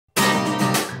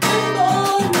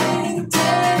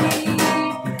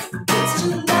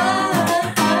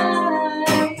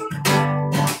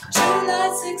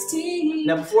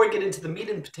Now before I get into the meat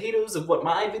and potatoes of what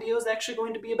my video is actually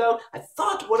going to be about, I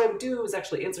thought what I would do is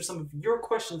actually answer some of your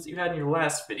questions that you had in your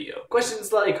last video.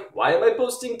 Questions like, why am I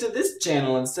posting to this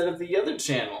channel instead of the other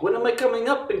channel? When am I coming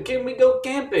up and can we go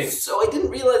camping? So I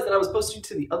didn't realize that I was posting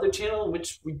to the other channel,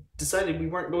 which we decided we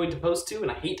weren't going to post to,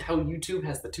 and I hate how YouTube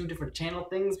has the two different channel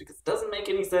things because it doesn't make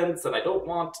any sense and I don't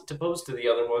want to post to the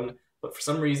other one, but for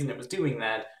some reason it was doing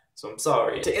that. So I'm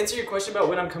sorry. To answer your question about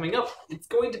when I'm coming up, it's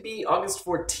going to be August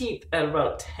 14th at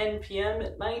about 10 p.m.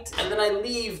 at night. And then I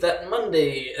leave that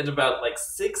Monday at about like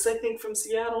 6, I think, from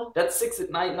Seattle. That's 6 at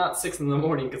night, not 6 in the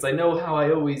morning, because I know how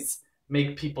I always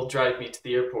make people drive me to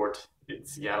the airport in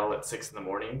Seattle at 6 in the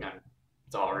morning. I'm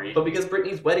sorry. But because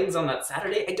Brittany's wedding's on that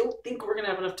Saturday, I don't think we're gonna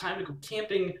have enough time to go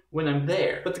camping when I'm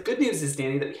there. But the good news is,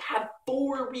 Danny, that we have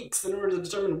 4 weeks in order to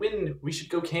determine when we should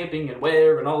go camping and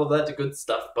where and all of that good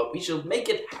stuff. But we shall make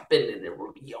it happen and it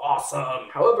will be awesome.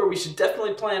 However, we should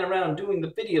definitely plan around doing the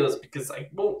videos because I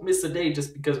won't miss a day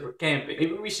just because we're camping.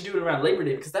 Maybe we should do it around Labor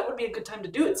Day because that would be a good time to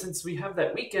do it since we have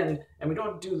that weekend and we don't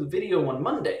have to do the video on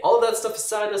Monday. All of that stuff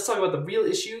aside, let's talk about the real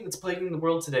issue that's plaguing the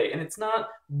world today. And it's not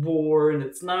war and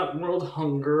it's not world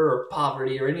hunger or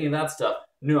poverty or any of that stuff.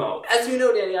 No. As you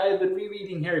know, Danny, I have been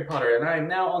rereading Harry Potter, and I am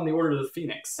now on the Order of the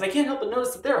Phoenix. And I can't help but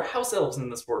notice that there are house elves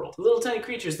in this world. Little tiny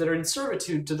creatures that are in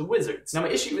servitude to the wizards. Now, my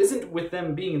issue isn't with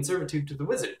them being in servitude to the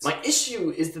wizards. My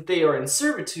issue is that they are in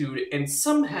servitude and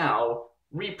somehow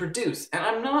reproduce, and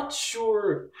I'm not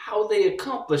sure how they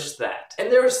accomplish that.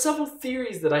 And there are several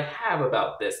theories that I have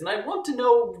about this, and I want to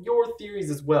know your theories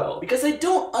as well, because I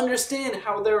don't understand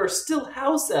how there are still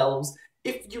house elves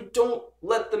if you don't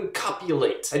let them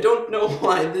copulate. I don't know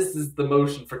why this is the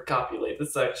motion for copulate.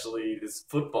 This actually is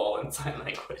football in sign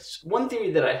language. One theory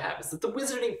that I have is that the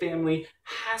wizarding family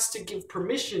has to give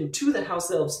permission to the house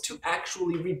elves to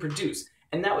actually reproduce.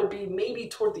 And that would be maybe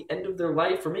toward the end of their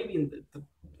life, or maybe in the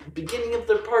beginning of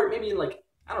their part, maybe in like,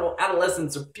 I don't know,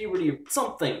 adolescence or puberty or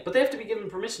something. But they have to be given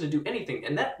permission to do anything,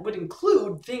 and that would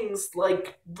include things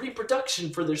like reproduction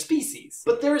for their species.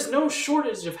 But there is no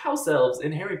shortage of house elves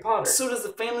in Harry Potter. So does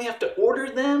the family have to order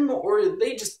them, or do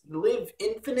they just live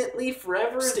infinitely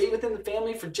forever, stay within the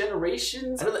family for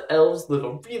generations? I know the elves live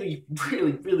a really,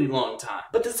 really, really long time.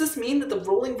 But does this mean that the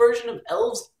rolling version of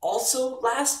elves also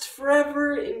last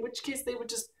forever? In which case they would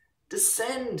just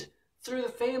descend through the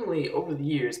family over the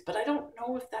years, but I don't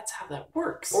know if that's how that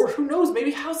works. Or who knows,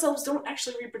 maybe house elves don't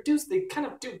actually reproduce, they kind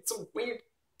of do some weird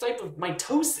type of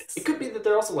mitosis. It could be that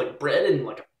they're also like bred in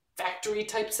like a factory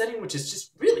type setting, which is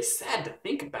just really sad to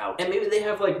think about. And maybe they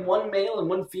have like one male and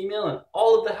one female and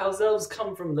all of the house elves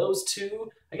come from those two.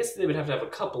 I guess they would have to have a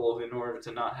couple in order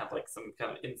to not have like some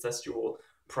kind of incestual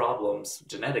problems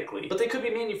genetically. But they could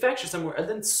be manufactured somewhere and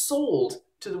then sold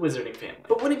to the wizarding family.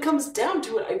 But when it comes down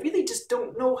to it, I really just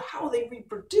don't know how they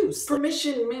reproduce.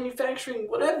 Permission, manufacturing,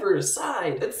 whatever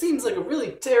aside, that seems like a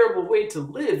really terrible way to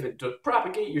live and to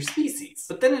propagate your species.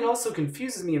 But then it also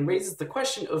confuses me and raises the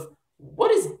question of,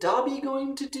 what is Dobby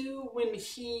going to do when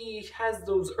he has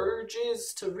those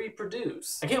urges to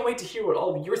reproduce? I can't wait to hear what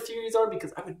all of your theories are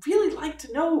because I would really like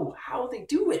to know how they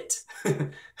do it.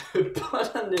 Pun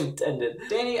unintended.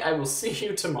 Danny, I will see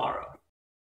you tomorrow.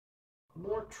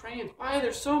 More trains. Why are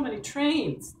there so many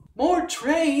trains? More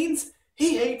trains?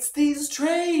 He hates these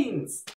trains!